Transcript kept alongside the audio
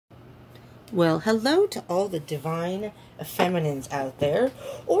Well, hello to all the divine feminines out there,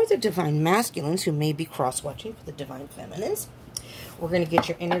 or the divine masculines who may be cross-watching for the divine feminines. We're going to get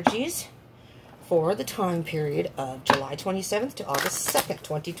your energies for the time period of July 27th to August 2nd,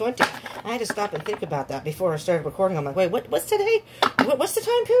 2020. I had to stop and think about that before I started recording. I'm like, wait, what's today? What's the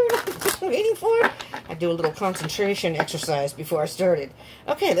time period I'm waiting for? I do a little concentration exercise before I started.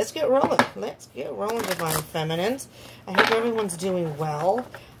 Okay, let's get rolling. Let's get rolling, divine feminines. I hope everyone's doing well.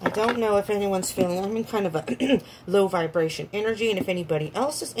 I don't know if anyone's feeling, I'm in kind of a low vibration energy, and if anybody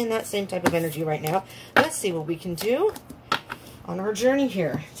else is in that same type of energy right now, let's see what we can do on our journey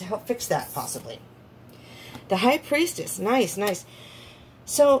here to help fix that, possibly. The High Priestess. Nice, nice.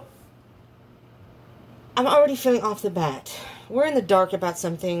 So, I'm already feeling off the bat. We're in the dark about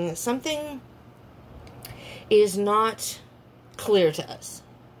something. Something is not clear to us.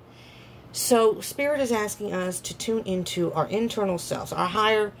 So, Spirit is asking us to tune into our internal selves, our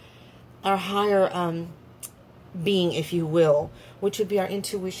higher being, if you will, which would be our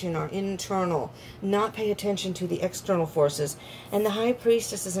intuition, our internal, not pay attention to the external forces. And the High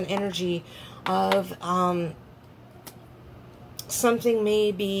Priestess is an energy of something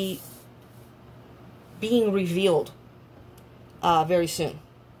may be being revealed very soon.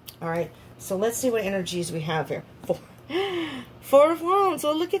 All right, so let's see what energies we have here. Four of Wands.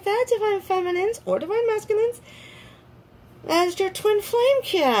 Well, look at that, divine feminines or divine masculines. That's your twin flame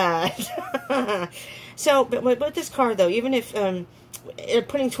cat. So, but with this card, though, even if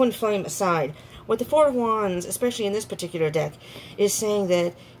putting twin flame aside, what the Four of Wands, especially in this particular deck, is saying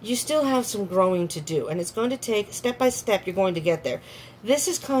that you still have some growing to do, and it's going to take step by step. You're going to get there. This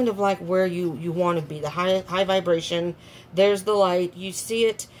is kind of like where you want to be, the high vibration. There's the light. You see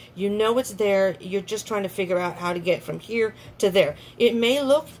it. You know it's there. You're just trying to figure out how to get from here to there. It may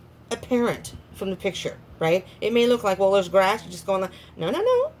look apparent from the picture, right? It may look like, well, there's grass. You're just going like,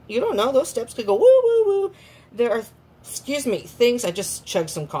 no. You don't know. Those steps could go woo, woo, woo. There are, excuse me, things. I just chugged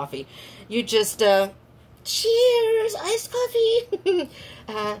some coffee. You just, cheers, iced coffee.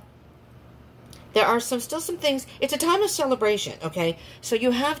 There are still some things. It's a time of celebration, okay? So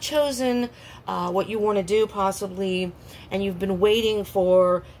you have chosen what you want to do, possibly, and you've been waiting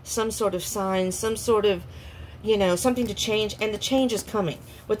for some sort of sign, some sort of, you know, something to change, and the change is coming.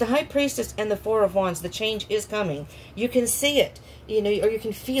 With the High Priestess and the Four of Wands, the change is coming. You can see it, you know, or you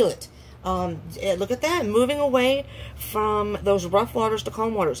can feel it. Look at that, moving away from those rough waters to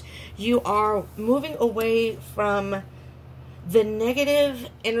calm waters. You are moving away from the negative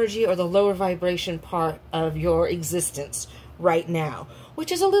energy or the lower vibration part of your existence right now,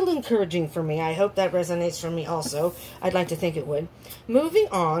 which is a little encouraging for me. I hope that resonates for me also. I'd like to think it would. Moving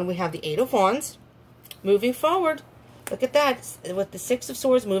on, we have the Eight of Wands. Moving forward. Look at that. With the Six of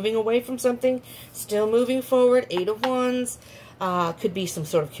Swords, moving away from something, still moving forward. Eight of Wands. Could be some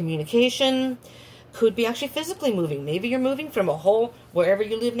sort of communication. Could be actually physically moving. Maybe you're moving from a whole, wherever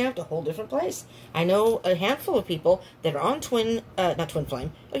you live now, to a whole different place. I know a handful of people that are on twin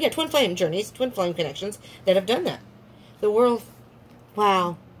flame journeys, twin flame connections, that have done that. The world,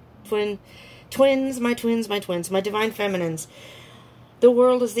 wow. Twins, my divine feminines. The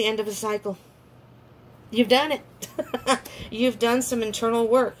world is the end of a cycle. You've done it. You've done some internal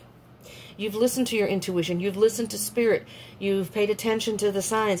work. You've listened to your intuition. You've listened to spirit. You've paid attention to the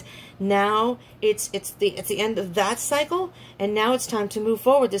signs. Now it's the end of that cycle, and now it's time to move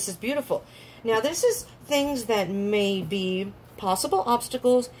forward. This is beautiful. Now this is things that may be possible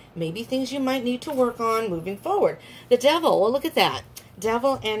obstacles, maybe things you might need to work on moving forward. The Devil. Well, look at that.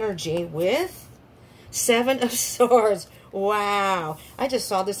 Devil energy with Seven of Swords. Wow. I just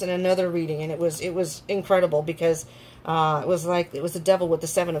saw this in another reading, and it was incredible because it was the devil with the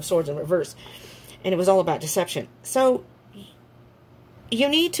Seven of Swords in reverse. And it was all about deception. So, you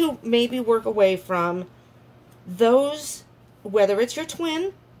need to maybe work away from those, whether it's your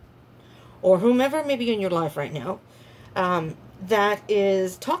twin or whomever may be in your life right now, that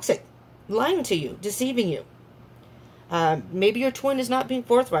is toxic, lying to you, deceiving you. Maybe your twin is not being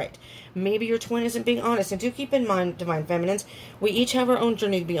forthright. Maybe your twin isn't being honest. And do keep in mind, divine feminines, we each have our own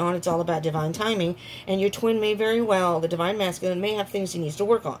journey to be on. It's all about divine timing. And your twin may very well, the divine masculine, may have things he needs to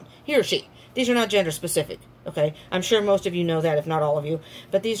work on. He or she. These are not gender specific. Okay? I'm sure most of you know that, if not all of you.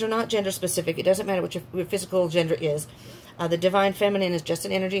 But these are not gender specific. It doesn't matter what your physical gender is. The divine feminine is just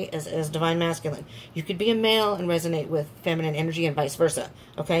an energy as divine masculine. You could be a male and resonate with feminine energy and vice versa.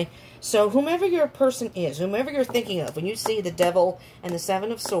 Okay? So whomever your person is, whomever you're thinking of, when you see the Devil and the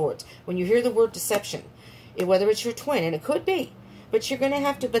Seven of Swords, when you hear the word deception, whether it's your twin, and it could be, but you're going to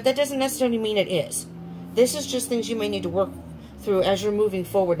have to, but that doesn't necessarily mean it is. This is just things you may need to work through as you're moving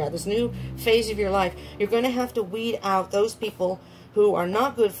forward now. This new phase of your life, you're going to have to weed out those people who are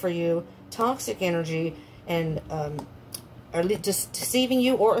not good for you, toxic energy and are just deceiving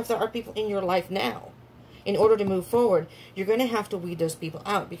you, or if there are people in your life now, in order to move forward, you're going to have to weed those people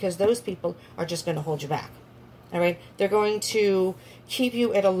out, because those people are just going to hold you back. All right? They're going to keep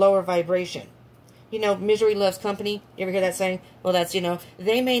you at a lower vibration. You know, misery loves company. You ever hear that saying? Well, that's, you know,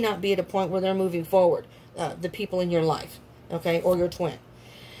 they may not be at a point where they're moving forward, the people in your life, okay, or your twin.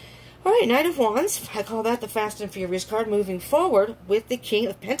 All right, Knight of Wands. I call that the Fast and Furious card, moving forward with the King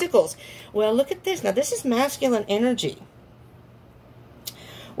of Pentacles. Well, look at this. Now, this is masculine energy,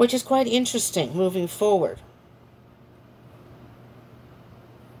 which is quite interesting, moving forward.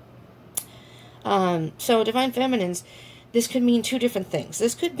 So, Divine Feminines, this could mean two different things.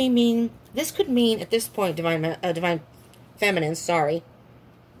 This could mean at this point, Divine Feminines, sorry,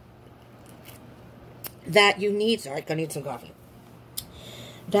 that you need, sorry, gonna need some coffee,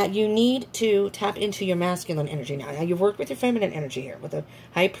 that you need to tap into your masculine energy now. Now, you've worked with your feminine energy here, with the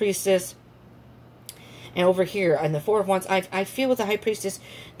High Priestess. And over here, on the Four of Wands, I feel with the High Priestess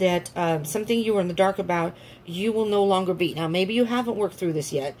that something you were in the dark about, you will no longer be. Now, maybe you haven't worked through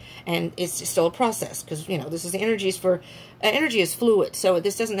this yet, and it's still a process, because, you know, this is the energies for, energy is fluid, so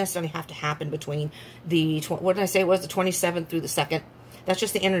this doesn't necessarily have to happen between the, what did I say it was, the 27th through the 2nd. That's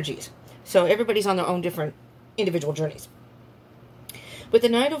just the energies. So everybody's on their own different individual journeys. With the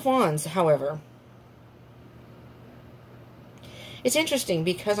Knight of Wands, however, it's interesting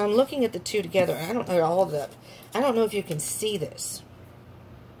because I'm looking at the two together. I don't know all of that. I don't know if you can see this.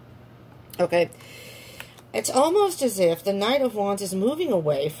 Okay. It's almost as if the Knight of Wands is moving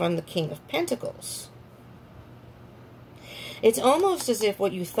away from the King of Pentacles. It's almost as if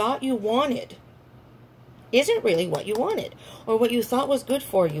what you thought you wanted isn't really what you wanted, or what you thought was good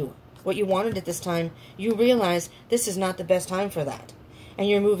for you, what you wanted at this time, you realize this is not the best time for that, and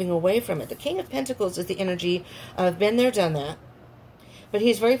you're moving away from it. The King of Pentacles is the energy of been there, done that. But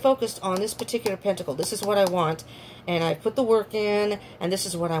he's very focused on this particular pentacle. This is what I want, and I put the work in, and this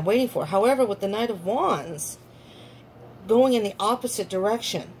is what I'm waiting for. However, with the Knight of Wands, going in the opposite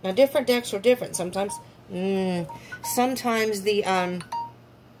direction. Now, different decks are different. Sometimes the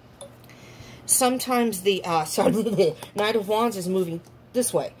Knight of Wands is moving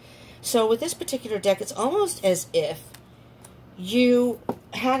this way. So with this particular deck, it's almost as if you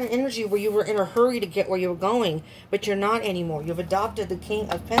had an energy where you were in a hurry to get where you were going, but you're not anymore. You've adopted the King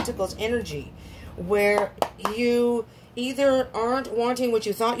of Pentacles energy, where you either aren't wanting what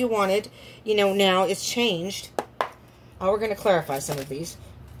you thought you wanted, you know, now it's changed. We're going to clarify some of these.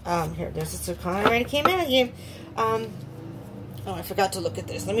 Here, there's this card already came out here. Oh, I forgot to look at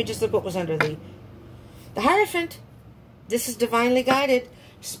this. Let me just look what was under the Hierophant. This is divinely guided.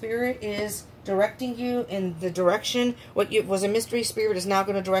 Spirit is directing you in the direction. What was a mystery, Spirit is now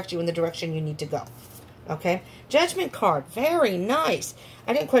going to direct you in the direction you need to go. Okay? Judgment card. Very nice.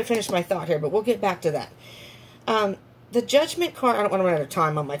 I didn't quite finish my thought here, but we'll get back to that. The Judgment card, I don't want to run out of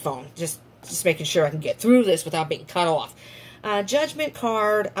time on my phone. Just making sure I can get through this without being cut off. Judgment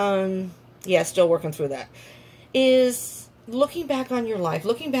card, yeah, still working through that, is looking back on your life,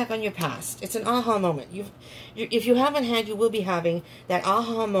 looking back on your past. It's an aha moment. If you haven't had, you will be having that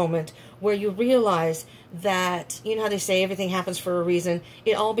aha moment where you realize that, you know how they say everything happens for a reason.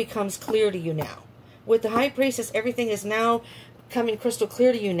 It all becomes clear to you now. With the High Priestess, everything is now coming crystal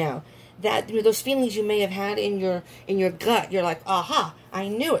clear to you now. That, you know, those feelings you may have had in your gut, you're like, aha, I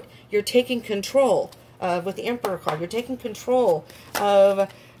knew it. You're taking control with the Emperor card. You're taking control of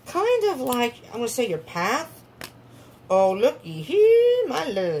kind of like, I'm going to say, your path. Oh, looky here, my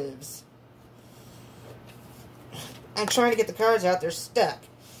loves. I'm trying to get the cards out. They're stuck.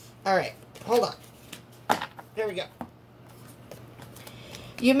 All right. Hold on. There we go.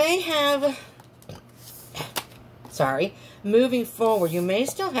 You may have, sorry, moving forward, you may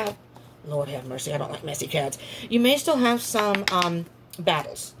still have, Lord have mercy, I don't like messy cats. You may still have some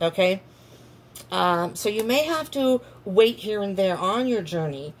battles, okay? So you may have to wait here and there on your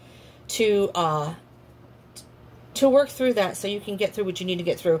journey to work through that so you can get through what you need to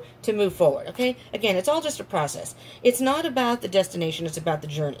get through to move forward, okay? Again, it's all just a process. It's not about the destination, it's about the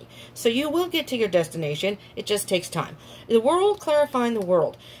journey. So you will get to your destination, it just takes time. The world, clarifying the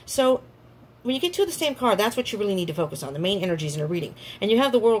world. So when you get to the same card, that's what you really need to focus on, the main energies in a reading. And you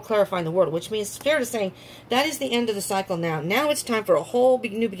have the world clarifying the world, which means, fair to say, that is the end of the cycle now. Now it's time for a whole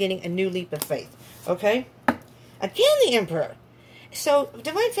new beginning, a new leap of faith, okay? Again, the Emperor. So,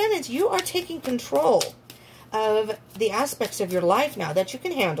 Divine Feminines, you are taking control of the aspects of your life now that you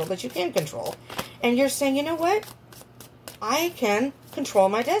can handle, that you can control. And you're saying, you know what? I can control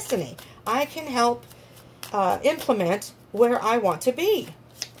my destiny. I can help implement where I want to be.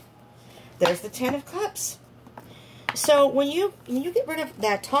 There's the Ten of Cups. So when you get rid of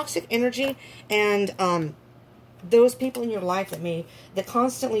that toxic energy and those people in your life that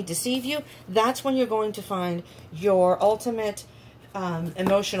constantly deceive you, that's when you're going to find your ultimate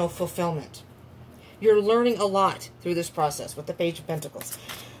emotional fulfillment. You're learning a lot through this process with the Page of Pentacles.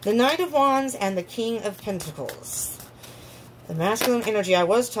 The Knight of Wands and the King of Pentacles. The masculine energy I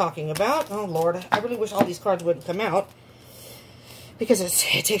was talking about. Oh, Lord. I really wish all these cards wouldn't come out, because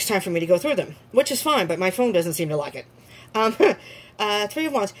it takes time for me to go through them, which is fine, but my phone doesn't seem to like it. Three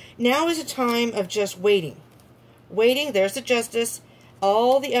of Wands. Now is a time of just waiting. Waiting. There's the Justice.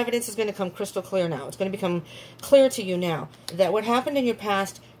 All the evidence is going to come crystal clear now. It's going to become clear to you now that what happened in your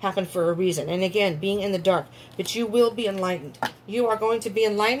past happened for a reason. And again, being in the dark. But you will be enlightened. You are going to be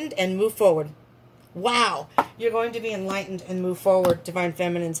enlightened and move forward. Wow. You're going to be enlightened and move forward, Divine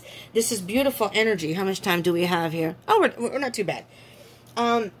Feminines. This is beautiful energy. How much time do we have here? Oh, we're not too bad.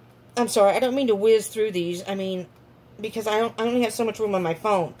 I'm sorry. I don't mean to whiz through these. I mean, because I only have so much room on my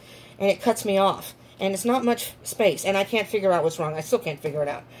phone. And it cuts me off. And it's not much space, and I can't figure out what's wrong. I still can't figure it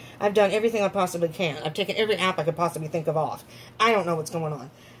out. I've done everything I possibly can. I've taken every app I could possibly think of off. I don't know what's going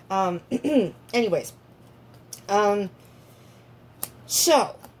on. Anyways.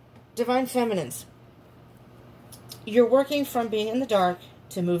 So, Divine Feminines. You're working from being in the dark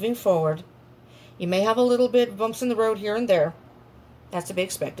to moving forward. You may have a little bit of bumps in the road here and there. That's to be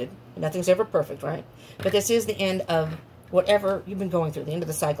expected. Nothing's ever perfect, right? But this is the end of whatever you've been going through, the end of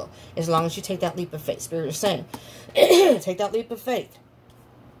the cycle, as long as you take that leap of faith. Spirit is saying, take that leap of faith.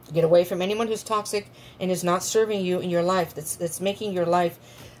 Get away from anyone who's toxic and is not serving you in your life, that's making your life,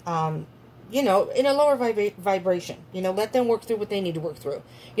 you know, in a lower vibration. You know, let them work through what they need to work through.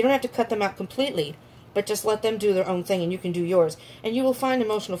 You don't have to cut them out completely, but just let them do their own thing and you can do yours. And you will find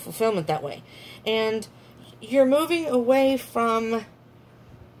emotional fulfillment that way. And you're moving away from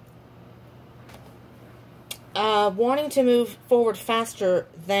wanting to move forward faster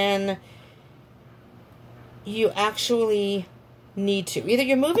than you actually need to. Either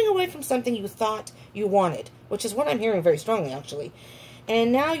you're moving away from something you thought you wanted, which is what I'm hearing very strongly, actually.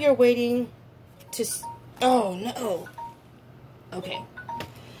 And now you're waiting to... Oh, no. Okay.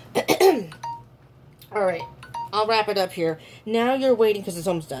 All right. I'll wrap it up here. Now you're waiting, because it's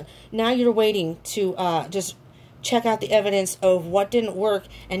almost done. Now you're waiting to just check out the evidence of what didn't work,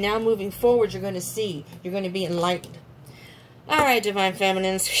 and now moving forward, you're going to see. You're going to be enlightened. All right, Divine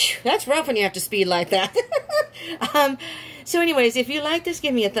Feminines. Whew, that's rough when you have to speed like that. So anyways, if you like this,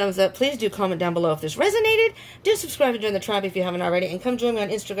 give me a thumbs up. Please do comment down below if this resonated. Do subscribe and join the tribe if you haven't already. And come join me on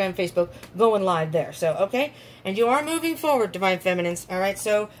Instagram, Facebook, going live there. So, okay? And you are moving forward, Divine Feminines. All right,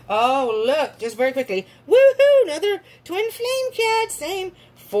 so, oh, look, just very quickly. Woohoo, another twin flame card. Same.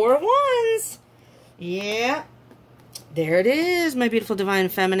 4 wands. Yeah. There it is, my beautiful Divine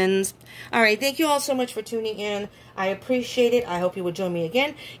Feminines. All right, thank you all so much for tuning in. I appreciate it. I hope you will join me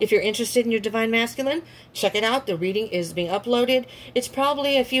again. If you're interested in your Divine Masculine, check it out. The reading is being uploaded. It's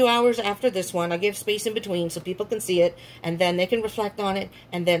probably a few hours after this one. I give space in between so people can see it, and then they can reflect on it.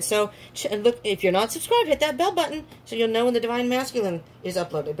 And then, so, look, if you're not subscribed, hit that bell button so you'll know when the Divine Masculine is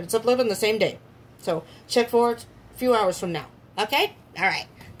uploaded. But it's uploaded on the same day. So, check for it a few hours from now. Okay? All right.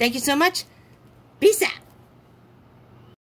 Thank you so much. Peace out.